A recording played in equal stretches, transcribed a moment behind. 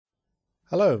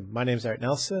Hello, my name is Eric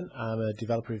Nelson. I'm a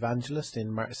developer evangelist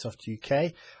in Microsoft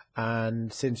UK,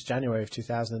 and since January of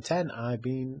 2010 I've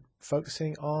been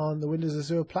focusing on the Windows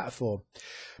Azure platform.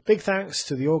 Big thanks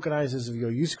to the organisers of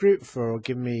your user group for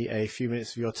giving me a few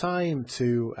minutes of your time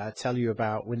to tell you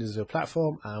about Windows Azure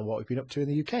platform and what we've been up to in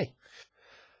the UK.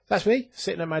 That's me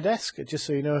sitting at my desk, just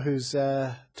so you know who's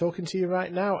talking to you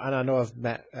right now, and I know I've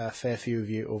met a fair few of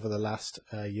you over the last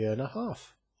year and a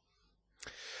half.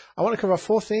 I want to cover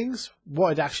 4 things: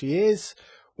 what it actually is,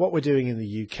 what we're doing in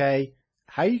the UK,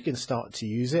 how you can start to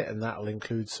use it, and that'll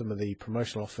include some of the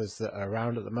promotional offers that are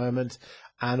around at the moment,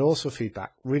 and also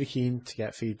feedback. Really keen to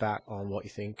get feedback on what you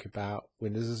think about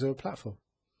Windows Azure platform.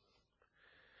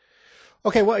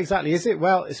 Okay, what exactly is it?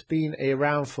 Well, it's been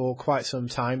around for quite some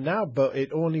time now, but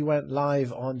it only went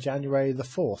live on January the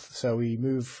 4th. So we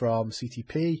moved from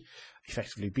CTP,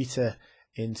 effectively beta,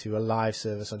 into a live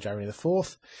service on January the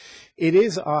 4th. It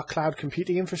is our cloud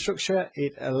computing infrastructure.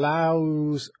 It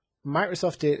allows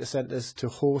Microsoft data centers to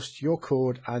host your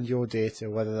code and your data,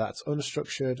 whether that's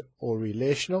unstructured or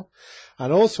relational,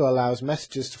 and also allows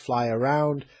messages to fly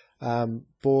around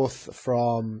both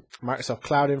from Microsoft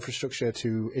cloud infrastructure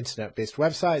to internet-based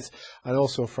websites, and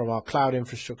also from our cloud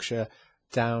infrastructure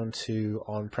down to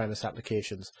on-premise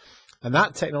applications. And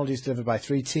that technology is delivered by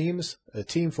 3 teams: a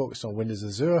team focused on Windows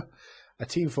Azure, a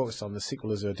team focused on the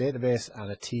SQL Azure database, and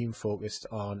a team focused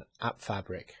on App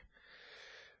Fabric.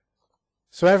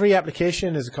 So every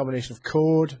application is a combination of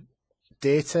code,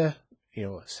 data,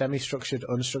 semi-structured,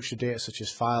 unstructured data such as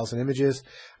files and images,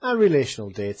 and relational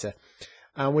data.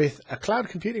 And with a cloud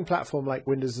computing platform like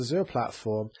Windows Azure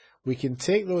platform, we can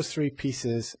take those 3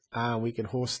 pieces and we can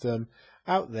host them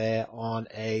out there on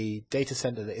a data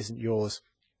center that isn't yours.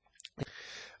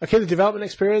 Okay, the development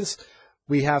experience.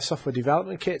 We have software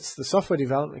development kits. The software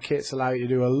development kits allow you to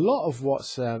do a lot of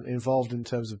what's involved in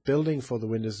terms of building for the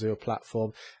Windows Azure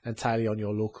platform entirely on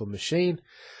your local machine,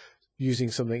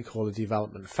 using something called a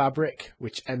development fabric,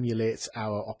 which emulates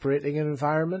our operating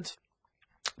environment.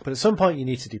 But at some point you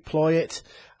need to deploy it,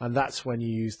 and that's when you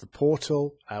use the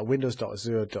portal.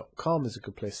 Windows.azure.com is a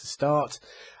good place to start,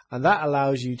 and that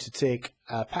allows you to take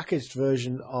a packaged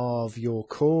version of your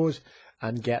code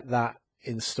and get that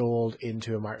installed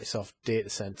into a Microsoft data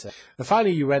center. And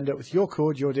finally, you end up with your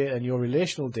code, your data, and your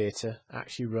relational data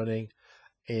actually running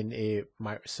in a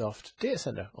Microsoft data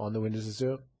center on the Windows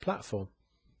Azure platform.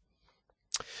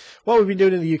 What we've been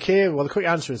doing in the UK, well, the quick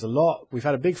answer is a lot. We've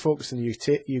had a big focus in the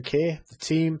UK. The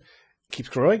team keeps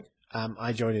growing.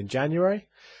 I joined in January.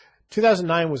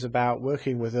 2009 was about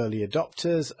working with early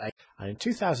adopters, and in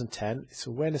 2010, it's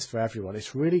awareness for everyone.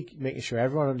 It's really making sure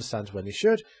everyone understands when they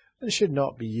should and should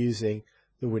not be using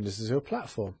the Windows Azure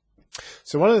platform.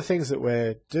 So one of the things that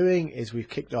we're doing is we've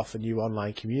kicked off a new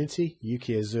online community,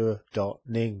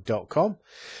 ukazure.ning.com.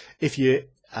 If you're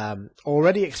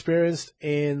already experienced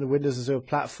in the Windows Azure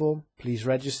platform, please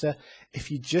register.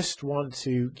 If you just want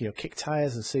to kick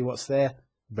tires and see what's there,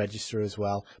 register as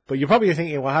well. But you're probably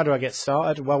thinking, well, how do I get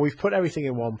started? Well, we've put everything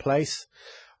in one place.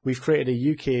 We've created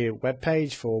a UK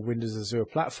webpage for Windows Azure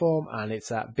platform, and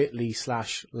it's at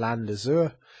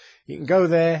bit.ly/landazure. You can go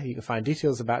there, you can find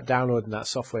details about downloading that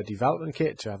software development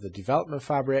kit to have the development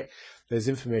fabric. There's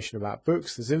information about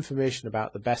books, there's information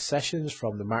about the best sessions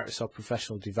from the Microsoft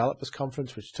Professional Developers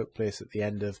Conference, which took place at the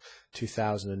end of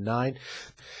 2009.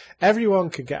 Everyone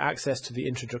can get access to the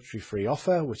introductory free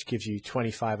offer, which gives you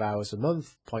 25 hours a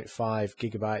month, 0.5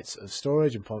 gigabytes of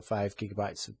storage and 0.5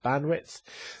 gigabytes of bandwidth.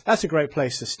 That's a great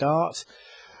place to start.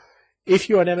 If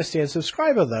you're an MSDN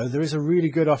subscriber, though, there is a really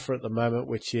good offer at the moment,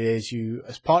 which is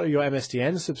as part of your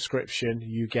MSDN subscription,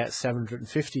 you get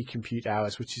 750 compute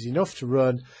hours, which is enough to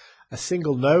run a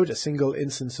single node, a single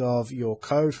instance of your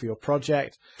code for your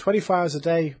project, 24 hours a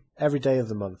day, every day of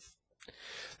the month.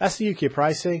 That's the UK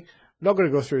pricing. I'm not going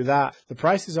to go through that. The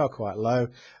prices are quite low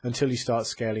until you start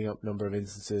scaling up number of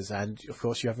instances, and of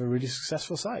course you have a really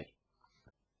successful site.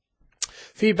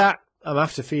 Feedback. I'm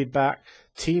after feedback.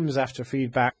 Teams after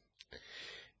feedback.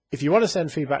 If you want to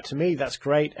send feedback to me, that's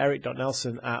great,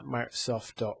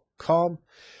 eric.nelson@microsoft.com.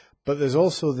 But there's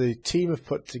also the team have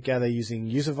put together using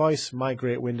user voice,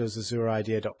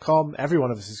 migrate-windows-azure-idea.com. Every one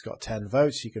of us has got 10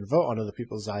 votes. You can vote on other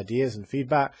people's ideas and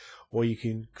feedback, or you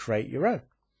can create your own.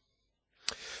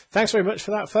 Thanks very much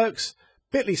for that, folks.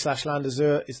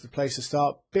 bit.ly/landazure is the place to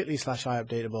start.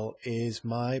 bit.ly/iupdatable is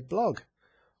my blog.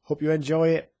 Hope you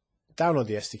enjoy it. Download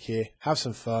the SDK, have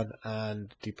some fun,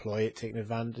 and deploy it, taking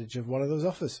advantage of one of those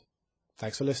offers.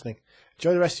 Thanks for listening.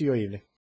 Enjoy the rest of your evening.